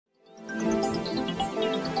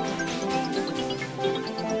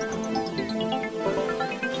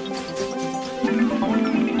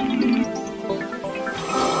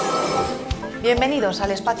Bienvenidos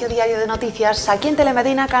al espacio diario de noticias aquí en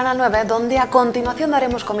Medina, Canal 9, donde a continuación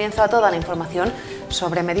daremos comienzo a toda la información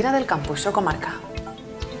sobre Medina del Campo y su comarca.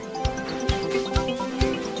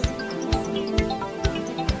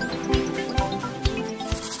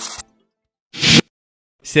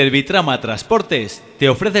 Servitrama Transportes te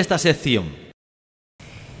ofrece esta sección.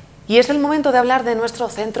 Y es el momento de hablar de nuestro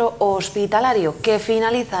centro hospitalario, que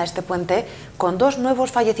finaliza este puente con 2 nuevos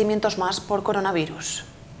fallecimientos más por coronavirus.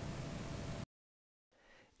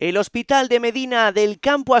 El hospital de Medina del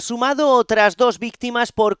Campo ha sumado otras 2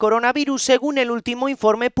 víctimas por coronavirus, según el último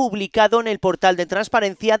informe publicado en el portal de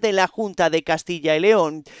transparencia de la Junta de Castilla y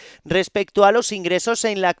León. Respecto a los ingresos,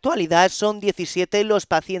 en la actualidad son 17 los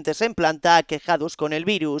pacientes en planta aquejados con el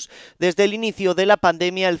virus. Desde el inicio de la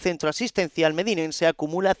pandemia, el centro asistencial medinense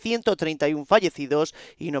acumula 131 fallecidos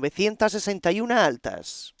y 961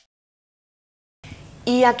 altas.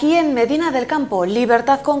 Y aquí en Medina del Campo,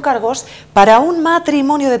 libertad con cargos para un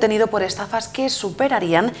matrimonio detenido por estafas que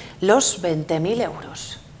superarían los 20.000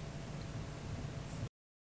 euros.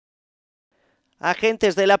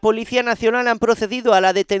 Agentes de la Policía Nacional han procedido a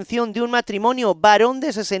la detención de un matrimonio, varón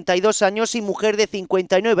de 62 años y mujer de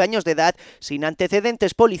 59 años de edad, sin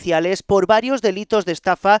antecedentes policiales, por varios delitos de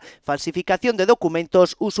estafa, falsificación de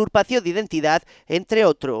documentos, usurpación de identidad, entre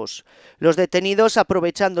otros. Los detenidos,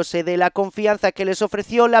 aprovechándose de la confianza que les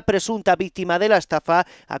ofreció la presunta víctima de la estafa,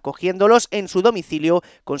 acogiéndolos en su domicilio,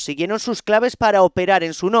 consiguieron sus claves para operar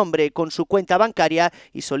en su nombre, con su cuenta bancaria,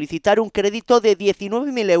 y solicitar un crédito de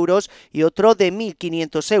 19.000 euros y otro de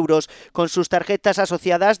 1.500 euros, con sus tarjetas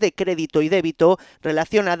asociadas de crédito y débito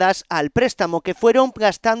relacionadas al préstamo, que fueron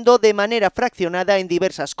gastando de manera fraccionada en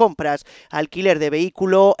diversas compras: alquiler de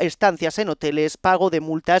vehículo, estancias en hoteles, pago de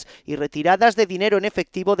multas y retiradas de dinero en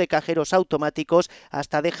efectivo de cajeros automáticos,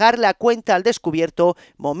 hasta dejar la cuenta al descubierto,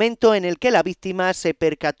 momento en el que la víctima se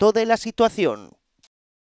percató de la situación.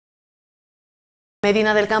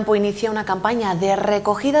 Medina del Campo inicia una campaña de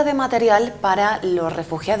recogida de material para los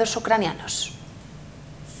refugiados ucranianos.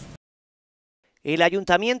 El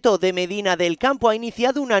Ayuntamiento de Medina del Campo ha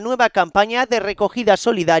iniciado una nueva campaña de recogida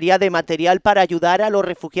solidaria de material para ayudar a los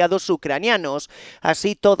refugiados ucranianos.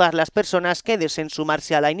 Así, todas las personas que deseen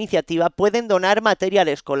sumarse a la iniciativa pueden donar material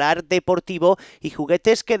escolar, deportivo y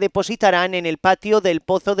juguetes que depositarán en el patio del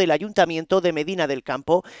Pozo del Ayuntamiento de Medina del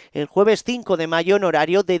Campo el jueves 5 de mayo en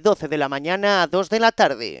horario de 12 de la mañana a 2 de la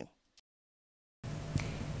tarde.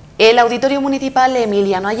 El Auditorio Municipal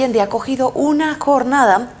Emiliano Allende ha acogido una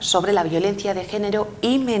jornada sobre la violencia de género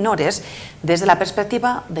y menores desde la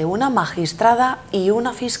perspectiva de una magistrada y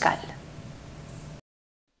una fiscal.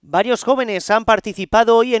 Varios jóvenes han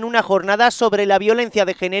participado hoy en una jornada sobre la violencia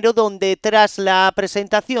de género, donde tras la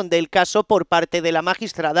presentación del caso por parte de la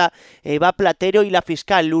magistrada Eva Platero y la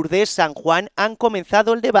fiscal Lourdes San Juan han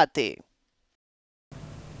comenzado el debate.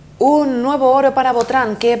 Un nuevo oro para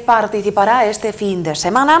Botrán, que participará este fin de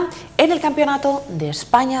semana en el Campeonato de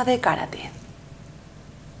España de Karate.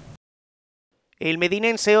 El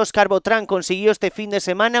medinense Óscar Botrán consiguió este fin de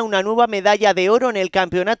semana una nueva medalla de oro en el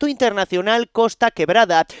Campeonato Internacional Costa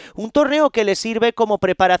Quebrada, un torneo que le sirve como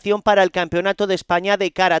preparación para el Campeonato de España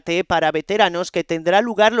de Karate para veteranos, que tendrá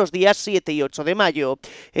lugar los días 7 y 8 de mayo.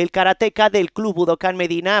 El karateca del Club Budokan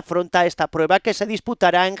Medina afronta esta prueba, que se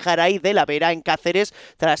disputará en Jaraí de la Vera, en Cáceres,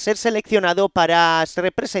 tras ser seleccionado para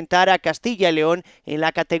representar a Castilla y León en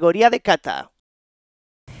la categoría de kata.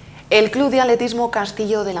 El Club de Atletismo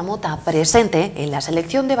Castillo de la Mota presente en la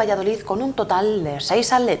selección de Valladolid con un total de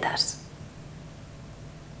 6 atletas.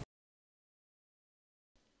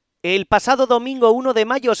 El pasado domingo 1 de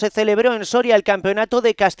mayo se celebró en Soria el Campeonato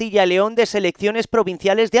de Castilla y León de Selecciones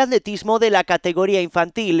Provinciales de Atletismo de la categoría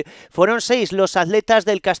infantil. Fueron 6 los atletas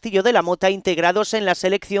del Castillo de la Mota integrados en la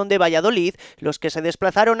selección de Valladolid, los que se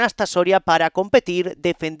desplazaron hasta Soria para competir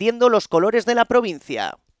defendiendo los colores de la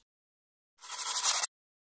provincia.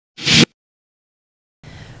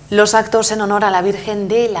 Los actos en honor a la Virgen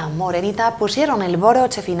de la Morenita pusieron el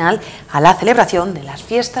broche final a la celebración de las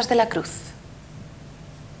Fiestas de la Cruz.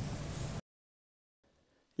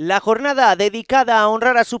 La jornada dedicada a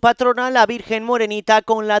honrar a su patrona, la Virgen Morenita,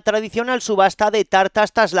 con la tradicional subasta de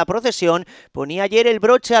tartas tras la procesión, ponía ayer el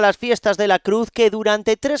broche a las Fiestas de la Cruz, que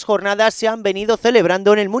durante 3 jornadas se han venido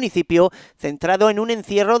celebrando en el municipio. Centrado en un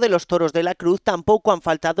encierro de los toros de la Cruz, tampoco han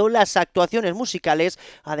faltado las actuaciones musicales,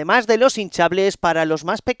 además de los hinchables para los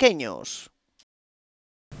más pequeños.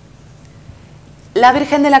 La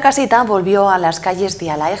Virgen de la Casita volvió a las calles de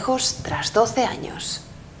Alaejos tras 12 años.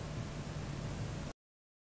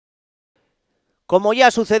 Como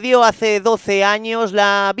ya sucedió hace 12 años,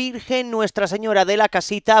 la Virgen Nuestra Señora de la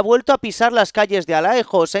Casita ha vuelto a pisar las calles de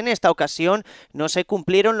Alaejos. En esta ocasión no se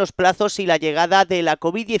cumplieron los plazos y la llegada de la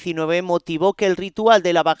COVID-19 motivó que el ritual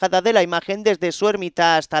de la bajada de la imagen desde su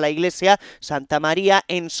ermita hasta la iglesia Santa María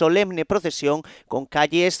en solemne procesión con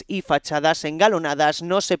calles y fachadas engalonadas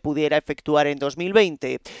no se pudiera efectuar en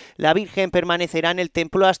 2020. La Virgen permanecerá en el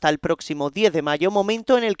templo hasta el próximo 10 de mayo,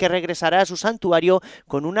 momento en el que regresará a su santuario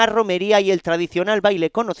con una romería y el tradicional baile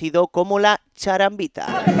conocido como la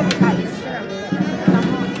charambita.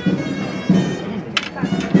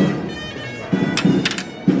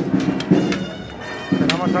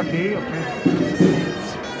 ¿Esperamos aquí o qué?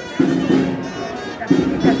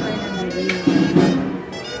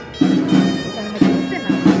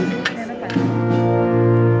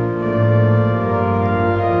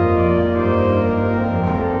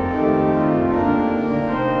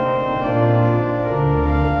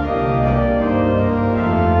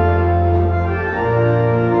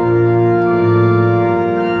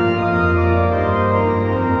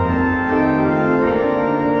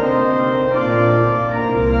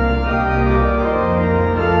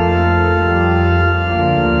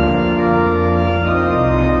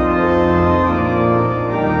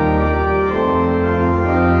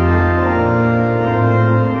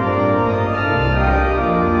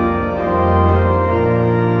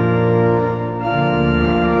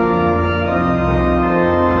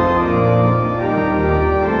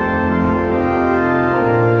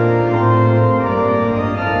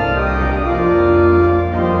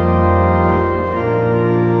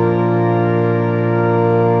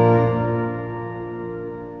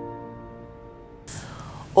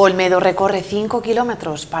 Olmedo recorre 5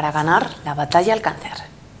 kilómetros para ganar la batalla al cáncer.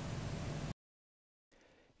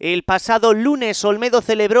 El pasado lunes, Olmedo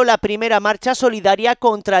celebró la primera marcha solidaria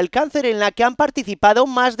contra el cáncer en la que han participado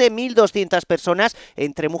más de 1.200 personas,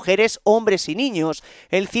 entre mujeres, hombres y niños.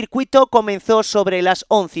 El circuito comenzó sobre las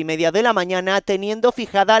 11:30 de la mañana, teniendo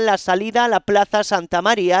fijada la salida a la Plaza Santa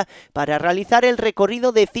María para realizar el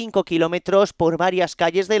recorrido de 5 kilómetros por varias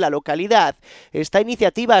calles de la localidad. Esta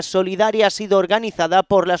iniciativa solidaria ha sido organizada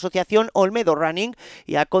por la asociación Olmedo Running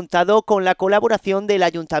y ha contado con la colaboración del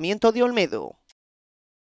Ayuntamiento de Olmedo.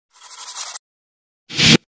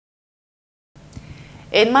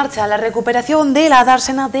 En marcha la recuperación de la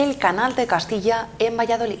dársena del Canal de Castilla en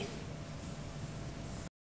Valladolid.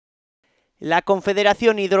 La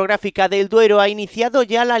Confederación Hidrográfica del Duero ha iniciado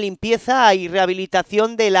ya la limpieza y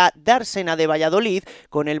rehabilitación de la dársena de Valladolid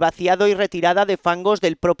con el vaciado y retirada de fangos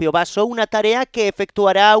del propio vaso, una tarea que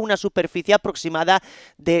efectuará una superficie aproximada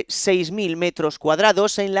de 6.000 metros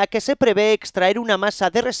cuadrados en la que se prevé extraer una masa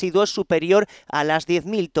de residuos superior a las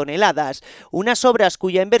 10.000 toneladas, unas obras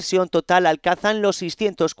cuya inversión total alcanzan los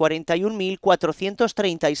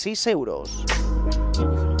 641.436 euros.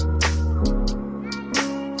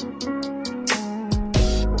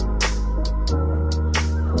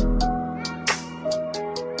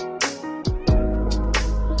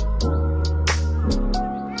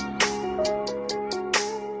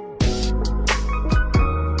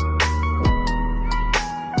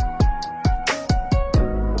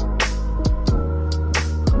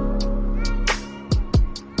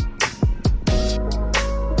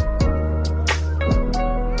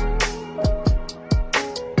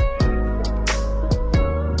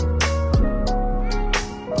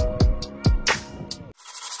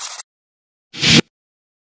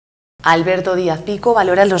 Alberto Díaz Pico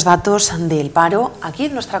valora los datos del paro aquí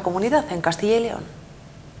en nuestra comunidad, en Castilla y León.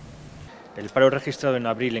 El paro registrado en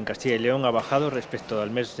abril en Castilla y León ha bajado respecto al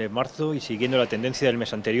mes de marzo y, siguiendo la tendencia del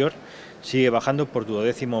mes anterior, sigue bajando por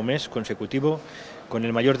 12º mes consecutivo, con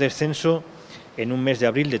el mayor descenso en un mes de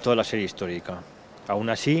abril de toda la serie histórica. Aún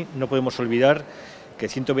así, no podemos olvidar que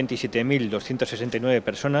 127.269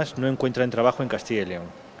 personas no encuentran trabajo en Castilla y León.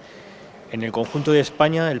 En el conjunto de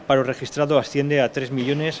España, el paro registrado asciende a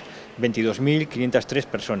 3.022.503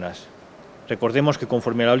 personas. Recordemos que,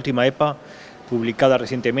 conforme a la última EPA, publicada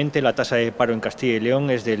recientemente, la tasa de paro en Castilla y León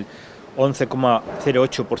es del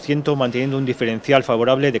 11,08%, manteniendo un diferencial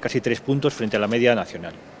favorable de casi 3 puntos frente a la media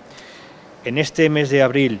nacional. En este mes de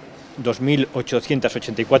abril,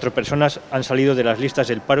 2.884 personas han salido de las listas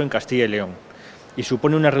del paro en Castilla y León y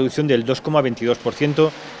supone una reducción del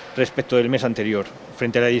 2,22% respecto del mes anterior,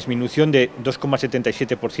 frente a la disminución de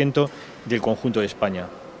 2,77% del conjunto de España.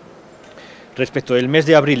 Respecto del mes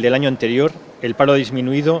de abril del año anterior, el paro ha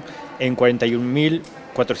disminuido en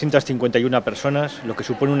 41.451 personas, lo que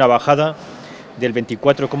supone una bajada del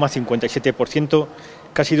 24,57%,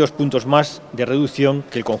 casi 2 puntos más de reducción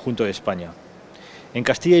que el conjunto de España. En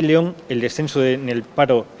Castilla y León, el descenso en el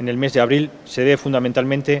paro en el mes de abril se debe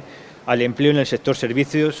fundamentalmente al empleo en el sector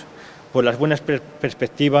servicios, por las buenas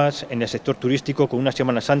perspectivas en el sector turístico con una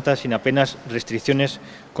Semana Santa sin apenas restricciones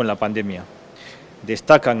con la pandemia.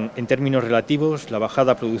 Destacan en términos relativos la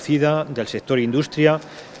bajada producida del sector industria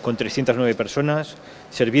con 309 personas,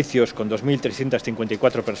 servicios con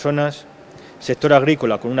 2.354 personas, sector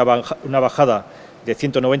agrícola con una bajada de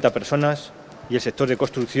 190 personas y el sector de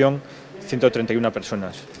construcción 131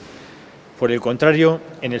 personas. Por el contrario,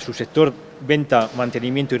 en el subsector venta,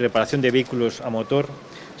 mantenimiento y reparación de vehículos a motor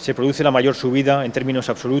se produce la mayor subida en términos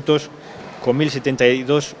absolutos con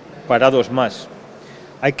 1.072 parados más.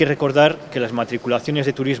 Hay que recordar que las matriculaciones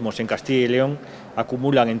de turismos en Castilla y León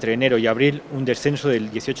acumulan entre enero y abril un descenso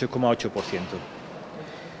del 18,8%.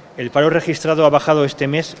 El paro registrado ha bajado este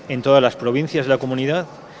mes en todas las provincias de la comunidad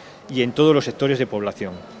y en todos los sectores de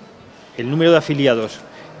población. El número de afiliados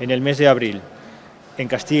en el mes de abril en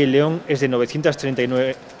Castilla y León es de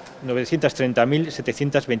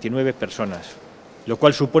 930.729 personas, lo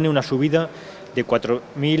cual supone una subida de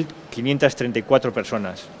 4.534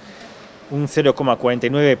 personas, un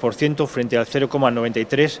 0,49% frente al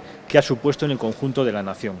 0,93% que ha supuesto en el conjunto de la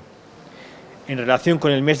nación. En relación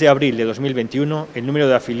con el mes de abril de 2021, el número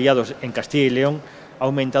de afiliados en Castilla y León ha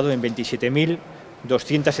aumentado en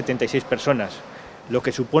 27.276 personas, lo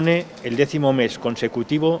que supone el 10º mes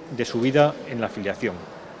consecutivo de subida en la afiliación.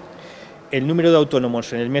 El número de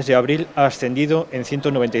autónomos en el mes de abril ha ascendido en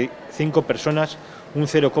 195 personas, un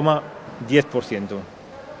 0,10%.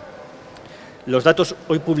 Los datos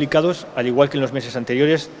hoy publicados, al igual que en los meses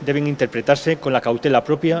anteriores, deben interpretarse con la cautela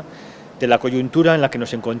propia de la coyuntura en la que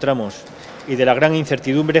nos encontramos y de la gran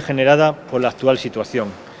incertidumbre generada por la actual situación,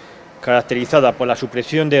 caracterizada por la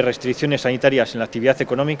supresión de restricciones sanitarias en la actividad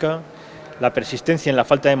económica, la persistencia en la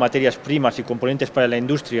falta de materias primas y componentes para la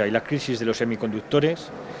industria y la crisis de los semiconductores,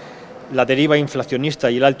 la deriva inflacionista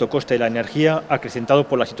y el alto coste de la energía acrecentado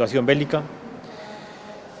por la situación bélica.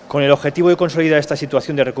 Con el objetivo de consolidar esta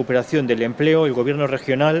situación de recuperación del empleo, el Gobierno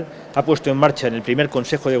regional ha puesto en marcha en el primer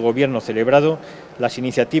Consejo de Gobierno celebrado las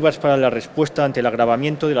iniciativas para la respuesta ante el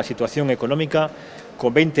agravamiento de la situación económica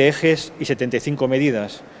con 20 ejes y 75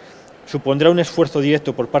 medidas. Supondrá un esfuerzo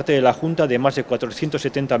directo por parte de la Junta de más de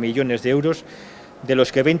 470 millones de euros, de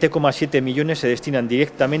los que 20,7 millones se destinan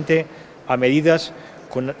directamente a medidas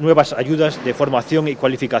con nuevas ayudas de formación y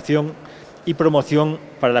cualificación y promoción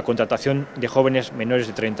para la contratación de jóvenes menores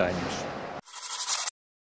de 30 años.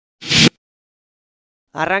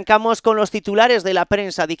 Arrancamos con los titulares de la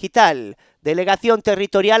prensa digital. Delegación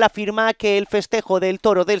Territorial afirma que el festejo del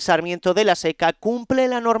Toro del Sarmiento de la Seca cumple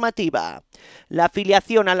la normativa. La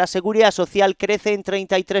afiliación a la Seguridad Social crece en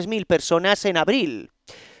 33.000 personas en abril.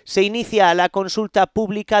 Se inicia la consulta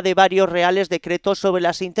pública de varios reales decretos sobre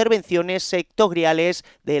las intervenciones sectoriales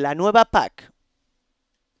de la nueva PAC.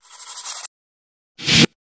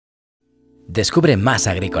 Descubre Más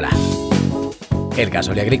Agrícola, el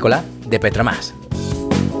gasóleo agrícola de Petromás.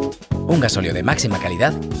 Un gasóleo de máxima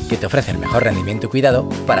calidad que te ofrece el mejor rendimiento y cuidado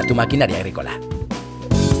para tu maquinaria agrícola.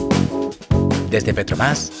 Desde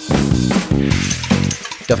Petromás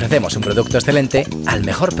te ofrecemos un producto excelente al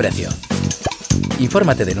mejor precio.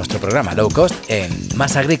 Infórmate de nuestro programa low cost en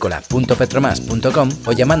masagricola.petromas.com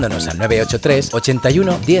o llamándonos al 983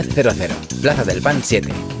 81 1000, Plaza del Pan 7,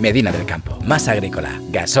 Medina del Campo. Más Agrícola,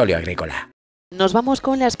 gasóleo agrícola. Nos vamos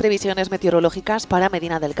con las previsiones meteorológicas para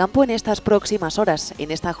Medina del Campo en estas próximas horas. En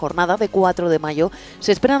esta jornada de 4 de mayo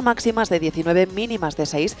se esperan máximas de 19, mínimas de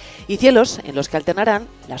 6 y cielos en los que alternarán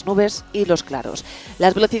las nubes y los claros.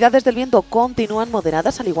 Las velocidades del viento continúan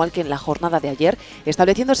moderadas, al igual que en la jornada de ayer,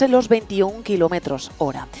 estableciéndose los 21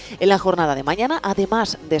 km/h. En la jornada de mañana,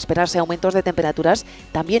 además de esperarse aumentos de temperaturas,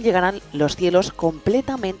 también llegarán los cielos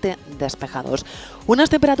completamente despejados. Unas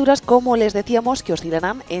temperaturas, como les decíamos, que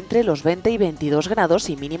oscilarán entre los 20 y 22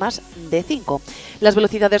 grados y mínimas de 5. Las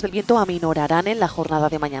velocidades del viento aminorarán en la jornada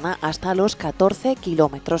de mañana hasta los 14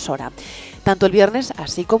 km/h. Tanto el viernes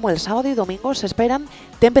así como el sábado y domingo se esperan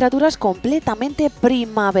temperaturas completamente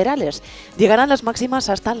primaverales. Llegarán las máximas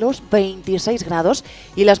hasta los 26 grados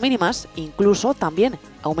y las mínimas incluso también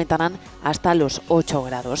aumentarán hasta los 8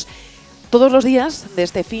 grados. Todos los días de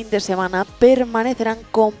este fin de semana permanecerán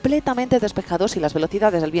completamente despejados y las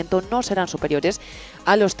velocidades del viento no serán superiores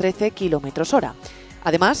a los 13 km/h.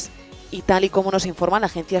 Además, y tal y como nos informa la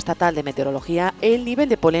Agencia Estatal de Meteorología, el nivel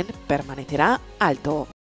de polen permanecerá alto.